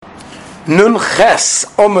Nun Ches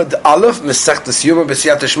Omid Aleph Mesechtes Yoma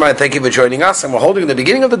B'Siyat Shema. Thank you for joining us, and we're holding the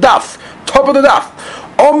beginning of the daf, top of the daf.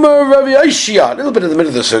 Omer Rav Yeshia, a little bit in the middle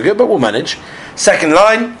of the sugya, but we'll manage. Second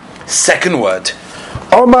line, second word.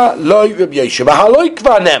 Omer Loi Rav Yeshia B'Haloi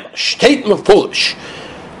Kvanem Shteit Mefulish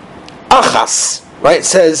Achas. Right, it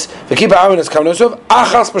says the keeper Aaron is coming of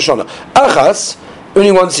Achas B'Shona. Achas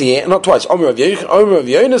only once a year, not twice. Omer Rav Yeshia, Omer Rav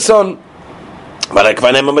Yonason. But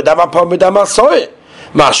Kvanem Medava Pa Medama Soy.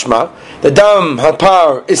 Mashma, the dam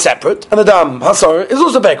hapar is separate, and the dam hasor is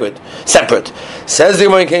also backward, separate. Says the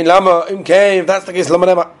Gemara in Lama Imkein. If that's the case, Lama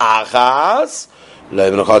Lama Achas.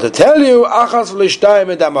 To tell you, Achas v'lishtayim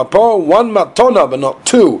medam hapar, one matona but not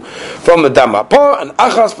two from the dam hapar, and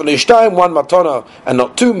Achas v'lishtayim, one matona and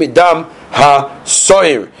not two midam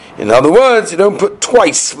hasoir. In other words, you don't put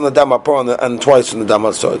twice from the dam hapar and twice from the dam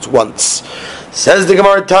hasoir. It's once. Says the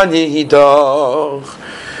Gemara Tanya Hidoch.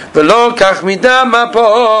 What does that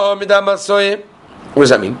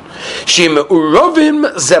mean?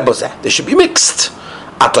 They should be mixed.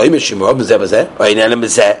 Maybe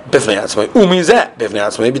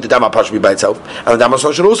the dama should be by itself, and the dama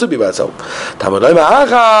should also be by itself.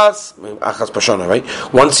 Right?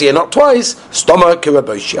 Once a year, not twice. Stomach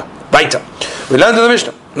kiraboshia. Weiter. We learned in the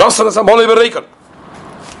Mishnah.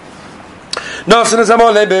 That's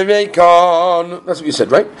what you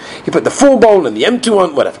said, right? You put the full bowl and the empty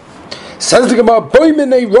one, whatever. Says the Gemara,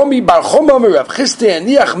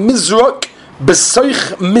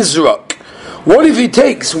 what if he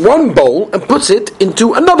takes one bowl and puts it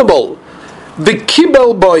into another bowl? The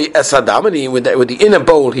kibel boy esadam, and with the inner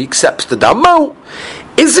bowl he accepts the dam.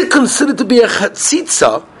 Is it considered to be a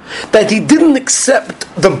chatzitza that he didn't accept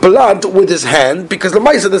the blood with his hand because the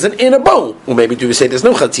Lamaisa there's an inner bowl? Or maybe do we say there's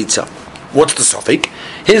no chatzitza? What's the suffix?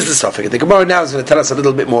 Here's the suffix. The Gemara now is going to tell us a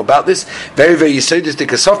little bit more about this. Very, very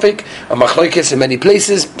yesodistic suffix. A machlokes in many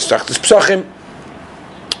places.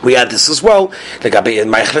 We add this as well. But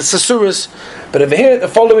over here, the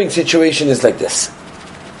following situation is like this.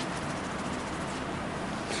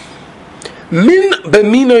 Min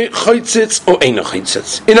b'minoi choitzitz or eino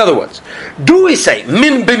choitzitz. In other words, do we say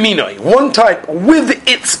min b'minoi, one type with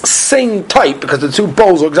its same type, because the two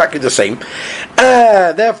bowls are exactly the same,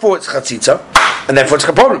 therefore it's chatzitza, and therefore it's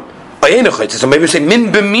a problem. Or eino choitzitz. So maybe we say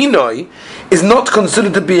min b'minoi is not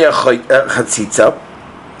considered to be a chatzitza,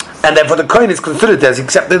 and therefore the coin is considered as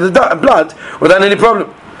accepted the blood without any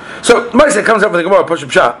problem. So Moshe comes up with the Gemara Push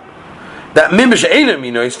Pshat that min b'she'eino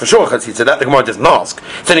mino is for sure chatzitza. That the Gemara doesn't ask.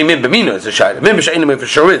 It's only min b'mino is a shayla. Min b'she'eino for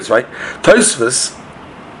sure is, right. Tosfos,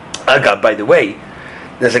 Agab, by the way,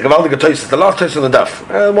 there's a Gavaldic Tosfos, the last Tosfos on the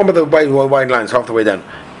daf, one with the wide lines half the way down,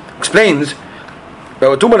 explains that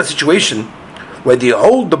we're talking about a situation where you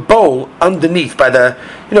hold the bowl underneath by the,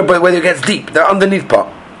 by where it gets deep, the underneath part.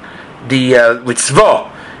 The with Tzva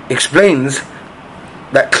explains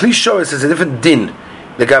that Klishois is a different din,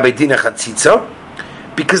 the Gabe Dina Chatzitza,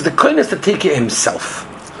 because the kohen has to take it himself.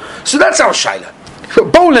 So that's our shaila. A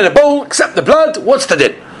bowl in a bowl, accept the blood, what's the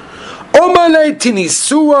din? Omale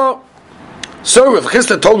tinisua. So Rav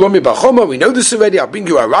Chisda told Rami Bar Choma, we know this already, I'll bring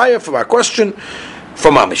you a raya for our question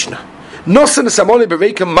from our Mishnah. Nosan samole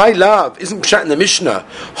bereika, my love, isn't pshat in the Mishnah,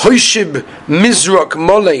 hoishib mizrak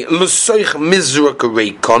mole, l'soich mizrak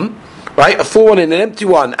reikon, right, a full one and an empty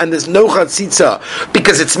one, and there's no chatzitza,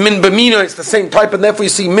 because it's min b'minoi, it's the same type, and therefore you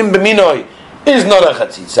see min b'minoi is not a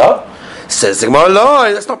chatzitza. Says the Gemara,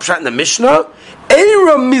 no, that's not pshat in the Mishnah.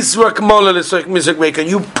 Eira mizrak mola l'soich mizrak reikon,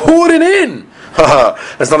 you pour it in.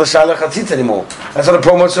 That's not a shaila chatzitza anymore. That's not a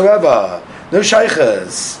problem whatsoever. No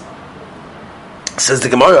shaykhas. Says the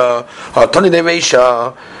Gemara, Tani de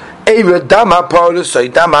Meisha, Eira dama parla soy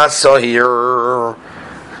dama sohir.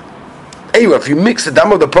 Eira, if you mix the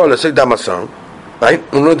dama of the parla soy dama sohir, right,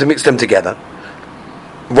 in order to mix them together,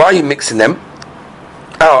 why are you mixing them?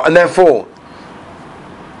 Oh, and therefore,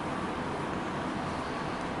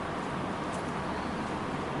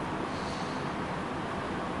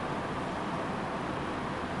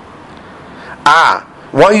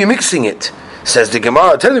 why are you mixing it? Says the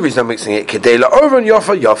Gemara, tell the reason I'm mixing it. Kedela over and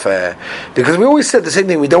yofa yofa. Because we always said the same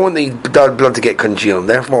thing, we don't want the blood to get congealed.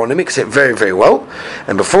 Therefore I want to mix it very, very well.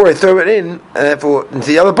 And before I throw it in, therefore into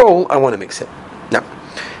the other bowl, I want to mix it. Now,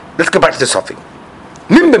 let's go back to the Sofi.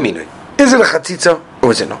 Min b'minoi. Is it a chatzitza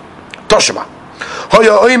or is it not? Toshima.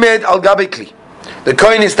 Hoya oimed al gabe kli. The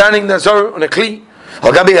kohen is standing there on a kli.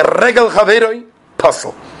 Al gabe regel chaveroi.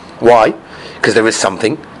 Puzzle. Why? Because there is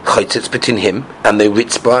something chaitzitz between him and the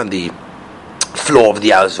ritzbah and the floor of the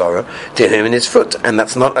Alzara to him and his foot, and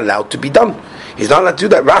that's not allowed to be done. He's not allowed to do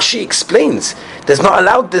that. Rashi explains there's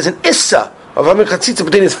an issa of having chatzitza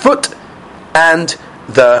between his foot and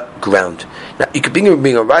the ground. Now you could bring a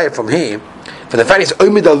raya from here, for the fact it's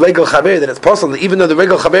omid al regel chaver, that it's possible that even though the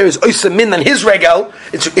regel chaver is oisem min than his regel,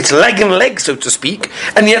 it's leg and leg, so to speak,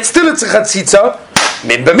 and yet still it's a chatzitza.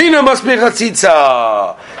 Min b'mina must be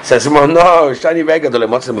chatzitza. Says no, shani regel dole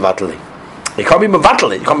motzim mevatali. You can't be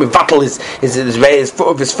mevatel. You can't be mevatel his foot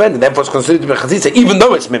of his friend, and therefore it's considered to be chatzitza, even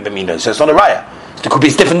though it's min b'mina. So it's not a raya. It could be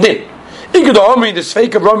a different din. This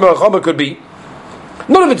fake of Rambam Chama could be.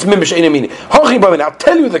 None of it's mimish ain't meaning. I'll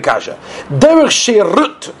tell you the kasha. Derech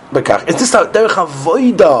sherut bekach. Is this derech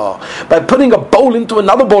avoida? By putting a bowl into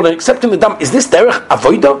another bowl and accepting the dam. Is this derech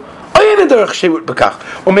avoida? Or ain't derech sherut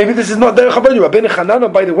bekach? Or maybe this is not derech avoida. Rabbeinu Chanana,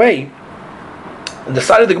 by the way, on the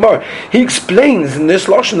side of the Gemara, he explains in this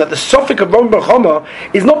lashon that the suffix of Rambam Chama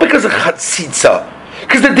is not because of chatzitza,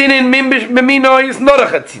 because the din in mimina is not a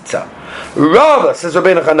chatzitza. Rather, says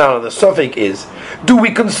Rabbeinu Chanana, the suffix is, do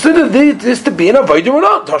we consider this to be an avodah or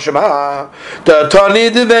not? Toshima, the Tani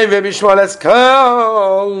Devei Rabbi Shmuel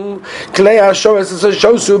Eskal, Klei Hashores is a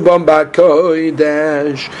Shosu Bomba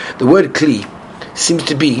Kodesh. The word Kli seems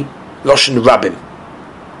to be Loshen Rabbim,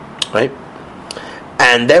 right?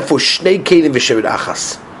 And therefore, Shnei Kelim V'Shevet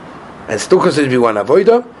Achas, and still considered to be one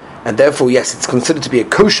avodah, and therefore, yes, it's considered to be a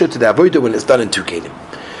kosher to the avodah when it's done in two kelim.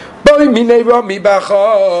 Boy, minei Rami b'chama.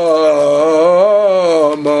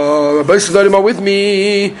 Rabbi Sadorim with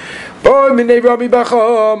me. Boy, minei Rami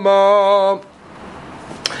b'chama.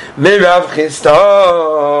 Merav Chista.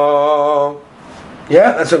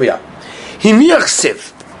 Yeah, that's where we are. Hiniach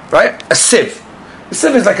sieve, right? A sieve. A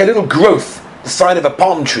sieve is like a little growth, the side of a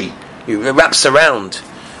palm tree. It wraps around,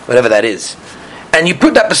 whatever that is. And you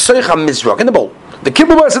put that b'soich ha-mizrach in the bowl. The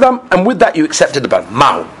kibbutz b'asadam, and with that you accepted the ban.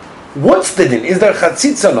 Mahu. What's the din? Is there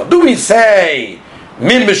chatzitza or not? Do we say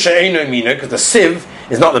min b'she'einu mina because the sieve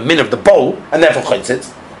is not the min of the bowl and therefore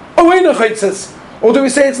chaytzitz? Oh, ain't a chaytzitz. Or do we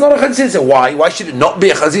say it's not a chatzitza? Why? Why should it not be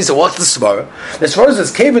a chatzitza? What's the svara? The svara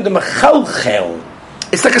is kevin de mechalchel.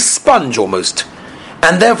 It's like a sponge almost,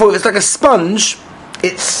 and therefore if it's like a sponge,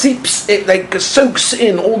 it seeps, it like soaks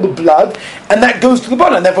in all the blood, and that goes to the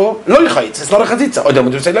bottom, and therefore lo chayitz. It's not a chatzitza. Or then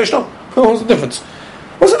we do say lo shno. What's the difference?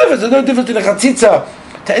 What's the difference? There's no difference in a chatzitza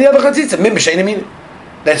to any other chatzitza. Min b'she'einu mina.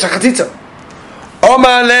 That's a chatzitza.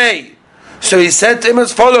 Omalei. So he said to him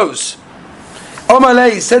as follows.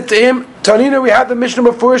 Omalei, he said to him, Tanina, we had the Mishnah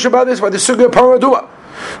before about this, by the Sugya Paradua.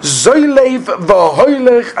 Zoylev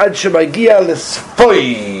v'hoylech ad shemagia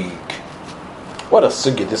l'sfoig. What a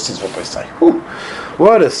Sugya this is, what I say.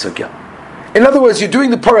 What a Sugya. In other words, you're doing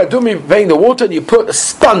the Paradum, you're weighing the water, and you put a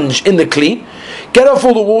sponge in the kli, get off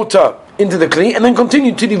all the water into the kli, and then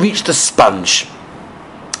continue till you reach the sponge.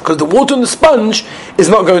 Because the water on the sponge is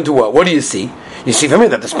not going to work. What do you see? You see from here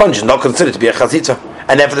that the sponge is not considered to be a chatzitza.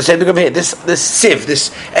 And therefore the same thing over here. This sieve,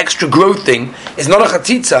 this extra growth thing, is not a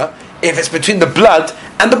chatzitza if it's between the blood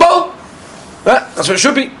and the bowl. That's what it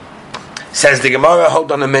should be. Says the Gemara,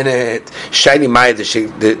 hold on a minute. Shiny Maya,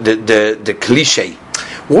 the cliche.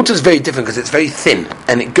 Water is very different because it's very thin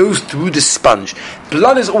and it goes through the sponge.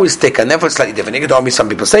 Blood is always thicker and therefore it's slightly different. Some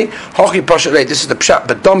people say, Hochi Pasha, this is the pshat,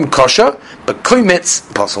 but dom kosher, but koimetz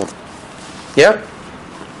apostle. Yeah?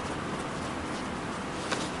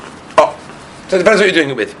 Oh, so it depends what you're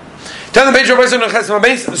doing it with. Turn the page of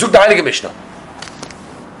Zug the Heilige Mishnah.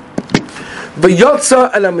 V'yotza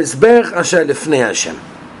el ha-mizbech asher lefnei Hashem.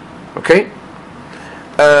 Okay?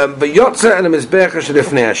 V'yotza el ha-mizbech asher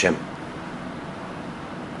lefnei Hashem.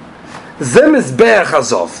 Ze Mizbeach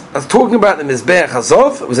Hazov. I was talking about the Mizbeach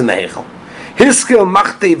Hazov. It was in the Heichel. His skill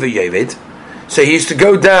Machtei v'Yovid. So he used to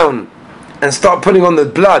go down and start putting on the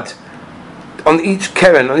blood on each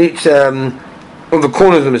keren, on each on the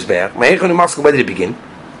corners of the Mizbeach. Heichel and Maskell. Where did it begin?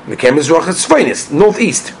 It became Mizrach Tzfeinis,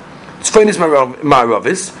 northeast. Tzfeinis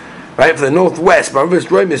Ma'aravis, right? For the northwest, Ma'aravis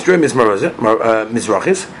Droimis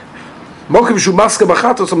Mizrachis. Mokim Shu Maskell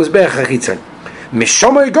Bachatos on Mizbeach Hachitzan.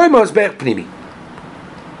 Mishomai Goyma Mizbeach Pnimi.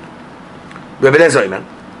 Rebbe Lezer, man.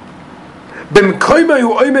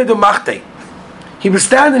 He will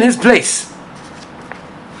stand in his place.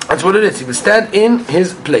 That's what it is. He will stand in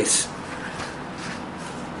his place.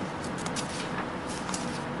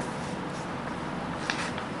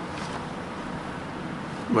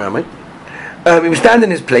 Where am I? He will stand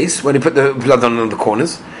in his place when he put the blood on the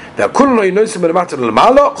corners.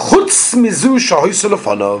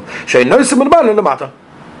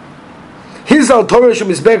 His al Torah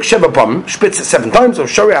shemizbech sheva pam, spits it 7 times, or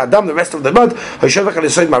shori adam, the rest of the blood, hoyshevach al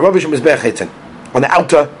yisoid ma'arav shemizbech chitzon, on the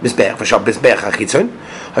outer mizbech, v'shal mizbech chitzon,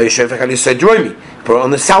 hoyshevach al yisoid droimi, put it on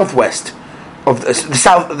the southwest of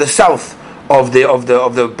the south of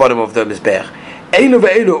the bottom of the mizbech. Eilu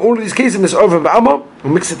ve'eilu, all of these cases is over ba'ama, we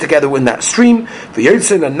mix it together in that stream,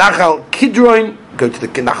 v'yotzin and nachal kidroin go to the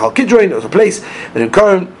Nachal Kidron, there was a place, and in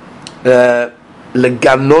Koren,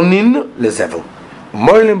 Leganonin Lezevel.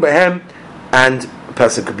 Moilim Behem, and a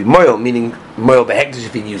person could be Moil, meaning Moil Behektish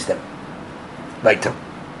if he used them. Later.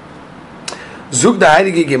 Zug da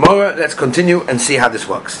Heilige Gemara, let's continue and see how this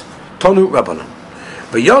works. Tonu Rabbanon.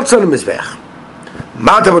 V'yotzon Mizbech.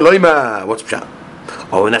 Mata V'loima, what's Pshat?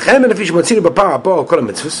 Oh, in a chem and a fish motzinu b'para bo kol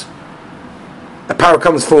mitzvahs. A para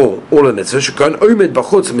comes for all the mitzvahs. Shekon oimid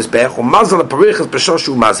b'chutz mizbech or mazal aparichas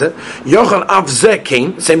b'shoshu mazeh yochel av zeh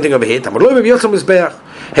kain. Same thing over here. Tamar loima v'yotzon mizbech.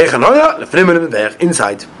 Hechan hoya lefnei mizbech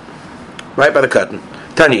inside, right by the curtain.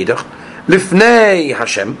 Tani idach lifnei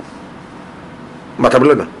Hashem. Mata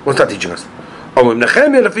loima. What's that teaching us? Oh, in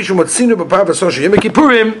Nehemiah lefishu motzinu b'para v'shoshu Yom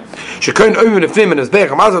Kippurim. Shekon oimid lefnei mizbech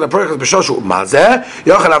or mazal aparichas b'shoshu mazeh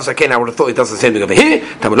yochel av zeh kain. I would have thought it does the same thing over here.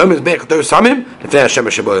 Tamar loima mizbech do samim lefnei Hashem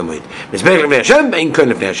b'shebo yomoid. Mizbech lefnei Hashem ein koin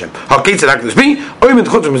lefnei Hashem. Hakitz like this be oimid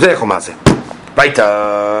chutz mizbech or mazeh. Right,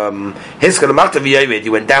 Hiskel Marta V'Yovid, he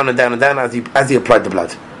went down and down and down as he applied the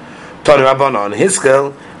blood. Tony Rabbanon,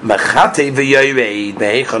 Hiskel Mechate V'Yovid,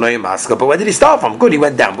 Me'echanoy Maskal. But where did he start from? Good, he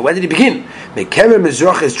went down. But where did he begin? Me'kerem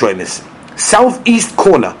Mizrachis Droimis, southeast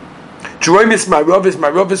corner. Droimis Ma'rovis,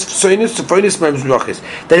 Soinis, Sophonis Ma'Mizrachis.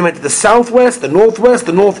 Then he went to the southwest, the northwest,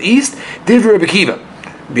 the northeast. Divra Bekiva.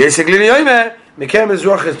 B'Yosek Liliyoyme. Mekem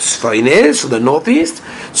Mizrachis Tzfainis, so the northeast.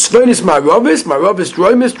 Tzfainis Ma'rovis,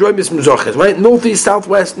 Droimis Mizrachis. Right? Northeast,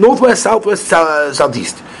 southwest,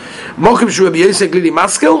 southeast. Mokim Shu Rabbi Yosef Lili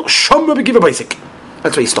Maskel, Shom Rabbi Kiva Basic.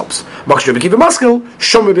 That's where he stops. Mokim Shu Rabbi Kiva Maskel,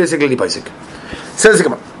 Shom Rabbi Yosef Lili Basic. Says the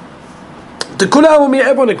Gemara. The Kulam,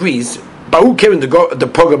 everyone agrees, Bahu Kevin the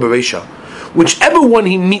Poga Beresha, whichever one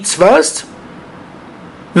he meets first,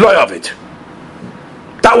 Loy of it.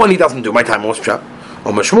 That one he doesn't do. My time was shut.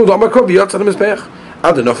 He has to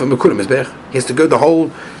go the whole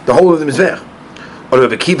of the Mizbech. Or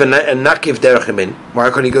Rabbi Kiva and Nakiv derech him in. Why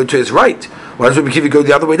can't he go to his right? Why does Rabbi Kiva go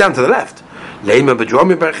the other way down to the left? Leima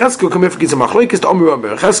b'dromi b'recheskel come if it's a machloikis to Omer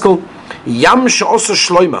b'recheskel Yam she'osa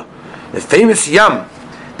Shloima, the famous Yam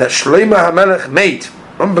that Shloima HaMelech made,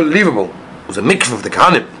 unbelievable. It was a mikvah of the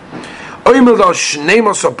Kohanim. Oimel dal shnei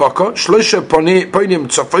masabaka, shloisha poinim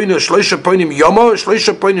tzafina, shloisha poinim yoma,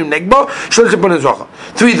 shloisha poinim negba, shloisha poinim zocha.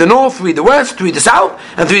 3 the north, 3 the west, 3 the south,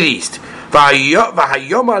 and 3 the east.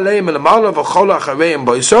 V'hayom aleim elamala v'chol achareim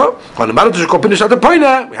boisa. On the matter to kopinish at the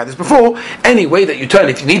poina, we had this before. Any way that you turn,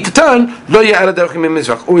 if you need to turn, lo ya'ala derechim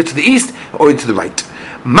mizrach, or to the east, or to the right.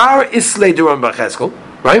 Mar islay duram b'cheskel,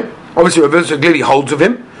 right? Obviously, Rabbi Yosef clearly holds of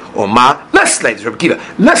him. Or ma less late is Rabbi Kiva.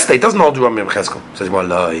 Less late doesn't hold Rabbi Cheskel. Says well,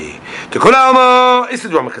 lie. To Kulama is the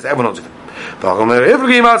Rabbi Cheskel. Everyone holds it.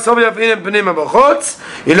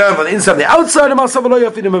 You learn from the inside, the outside.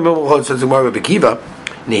 Says Rabbi Kiva.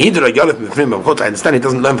 I understand he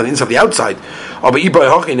doesn't learn from the inside, the outside. But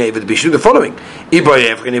Ibrahim Hochinei would be the following.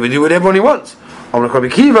 Ibrahim would do whatever he wants. Rabbi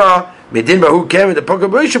Kiva medin bahu carry the poker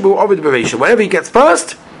bereshabu over the beresha. Whatever he gets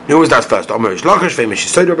first, he always does first. Omerish Lachash famous.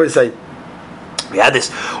 So everybody say. We had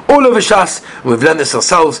this all over Shas, and we've learned this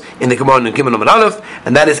ourselves in the Gemara and Gimel and Aleph,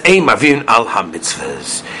 and that is Ein Mavin al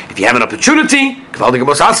HaMitzvahs. If you have an opportunity, Kvaldig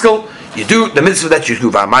Amos Askel, you do the mitzvah that you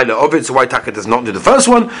do Va'amayla of it. So why Taka does not do the first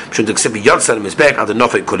one? Should accept Yotzer and Mizbech and the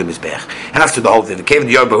Nofek Kulim Mizbech. And as to the whole thing, the Kevin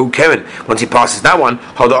the Yoba who Kevin, once he passes that one,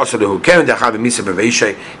 Hoda also the who Kevin the Chav Misa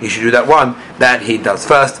Beveishe, he should do that one that he does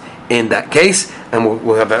first. In that case, and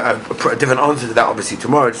we'll have a different answer to that obviously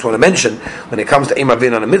tomorrow. I just want to mention when it comes to Ein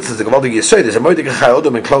Mavin on the mitzvahs, the Gavaldig Yesod, there's a Moedek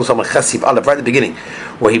Chayodom and close on Chesiv Aleph right at the beginning,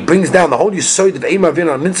 where he brings down the whole Yesod of Ein Mavin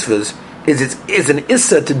on mitzvahs is an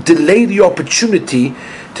issa to delay the opportunity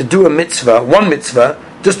to do a mitzvah, one mitzvah,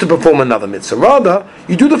 just to perform another mitzvah. Rather,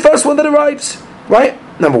 you do the first one that arrives, right?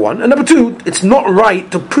 Number one, and number two, it's not right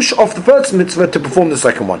to push off the first mitzvah to perform the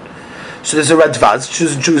second one. So there's a Radvaz,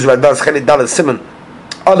 choose Radvaz Chelid Dalet Simon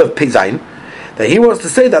Aleph Pizayin, that he wants to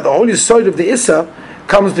say that the holy side of the Issa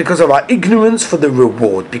comes because of our ignorance for the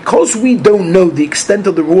reward. Because we don't know the extent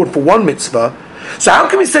of the reward for one mitzvah, so how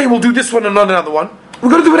can we say we'll do this one and not another one?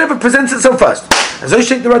 We've got to do whatever presents itself first. And so you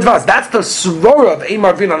shake the Radvaz. That's the svora of Ein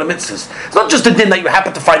Mavin on the mitzvahs. It's not just a din that you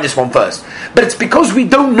happen to find this one first, but it's because we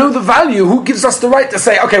don't know the value. Who gives us the right to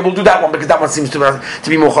say, okay, we'll do that one because that one seems to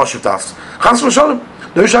be more choshev to us? Chas v'shalom,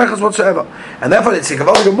 no shaychas whatsoever. And therefore, it's a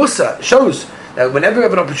Gavaldig Musa shows that whenever you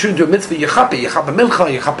have an opportunity to do a mitzvah, you chap a milcha,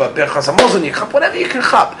 you chap a berchas hamazon, you chap whatever you can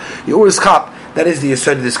chap. You always chap. That is the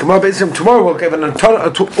aside of this Gemara. Basically, tomorrow we'll give an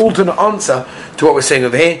alternate answer to what we're saying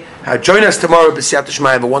over here. Join us tomorrow. B'siyat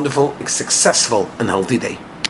Shema. Have a wonderful, successful, and healthy day.